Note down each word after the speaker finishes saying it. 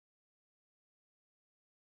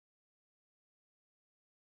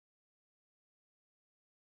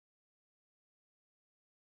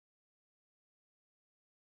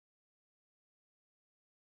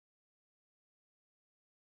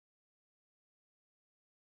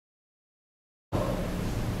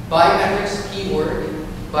Biometrics, keyword.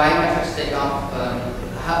 Biometrics take off.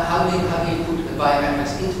 How do you put the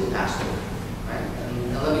biometrics into a passport? Right?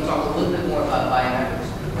 And let me talk a little bit more about biometrics.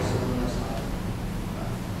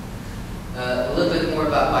 A little bit more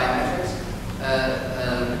about biometrics.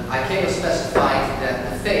 IXL specified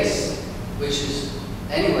that the face, which is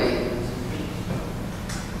anyway,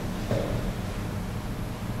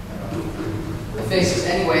 the face is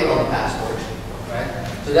anyway on the passport, right?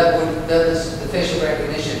 So that is the facial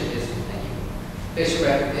recognition is. Thank you. Facial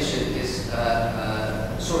recognition is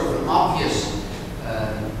sort of an obvious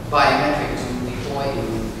biometric to deploy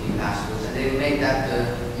in passports, and they made that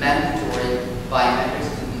the mandatory biometrics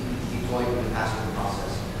to be deployed in the passport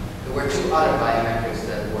process. There were two other biometrics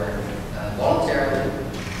that were voluntarily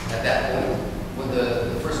at that point.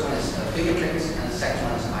 The first one is fingerprints, and the second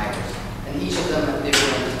one is iris. And each of them have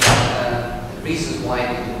different reasons why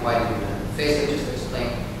they do that. Face, I just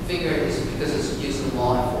explained. Finger is because it's used in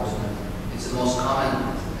law enforcement. It's the most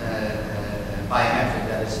common biometric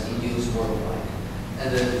that is in use worldwide.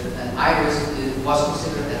 And iris was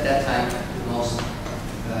considered at that time the most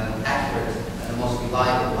accurate and the most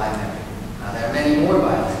reliable biometric. Now there are many more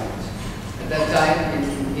biometrics. At that time,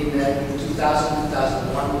 in 2000,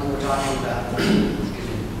 2001, we were talking about, excuse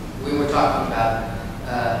me, we were talking about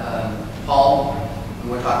palm, we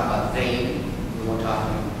were talking about vein, we were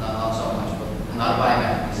talking, not so much, but another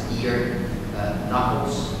biometric is ear,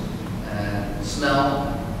 knuckles,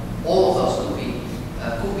 smell. All of those could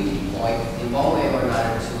be deployed in one way or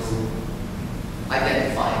another to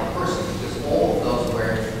identify a person, because all of those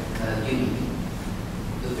were unique.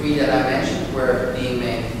 The three that I mentioned were being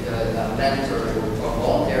made mandatory or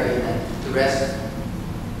voluntary, and the rest,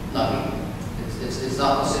 nothing. It's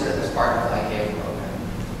not considered as part of the IXL program.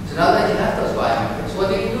 So now that you have those biometrics, what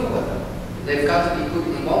do you do with them? They've got to be put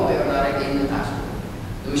in one way or another in the passport.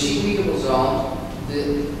 The machine-readable zone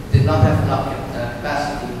did not have enough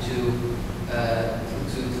capacity to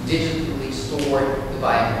digitally store the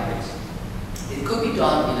biometrics. It could be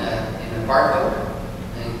done in a barcode,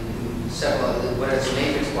 and several, whether it's a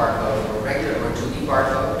matrix barcode or regular or 2D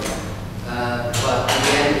barcode. But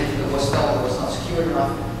again, it was not secure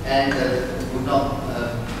enough, and would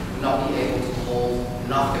not be able to hold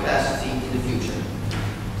enough capacity in the future.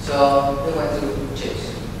 So they went to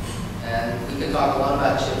chips, and we can talk a lot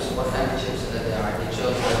about chips, what kind of chips they are. They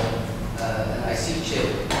chose an IC chip,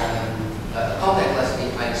 a contactless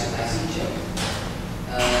IC chip,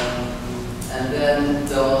 and then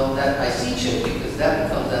that IC chip, because that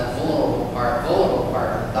becomes that vulnerable part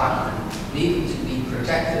of the document, needed to be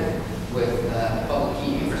protected with public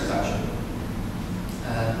key infrastructure,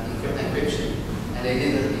 encryption, and they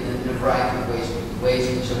did it in a variety of ways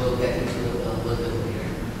which I will get into a little bit later.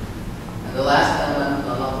 And the last element,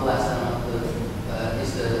 not the last element,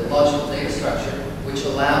 is the logical data structure, which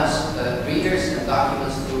allows readers and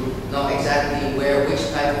documents to know exactly which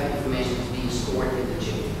type of information is being stored in the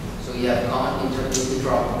chip. So you have common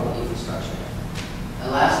interoperable infrastructure.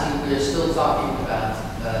 And lastly, we're still talking about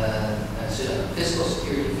physical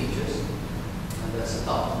security features. And that's the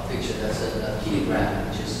top picture. That's a kilogram,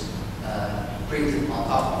 which is printed on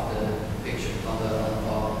top of the picture, on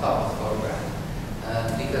top of the photograph.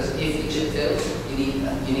 Because if the chip fails, you need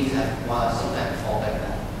to have some type of fallback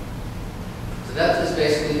method. So that is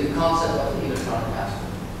basically the concept of the electronic passport.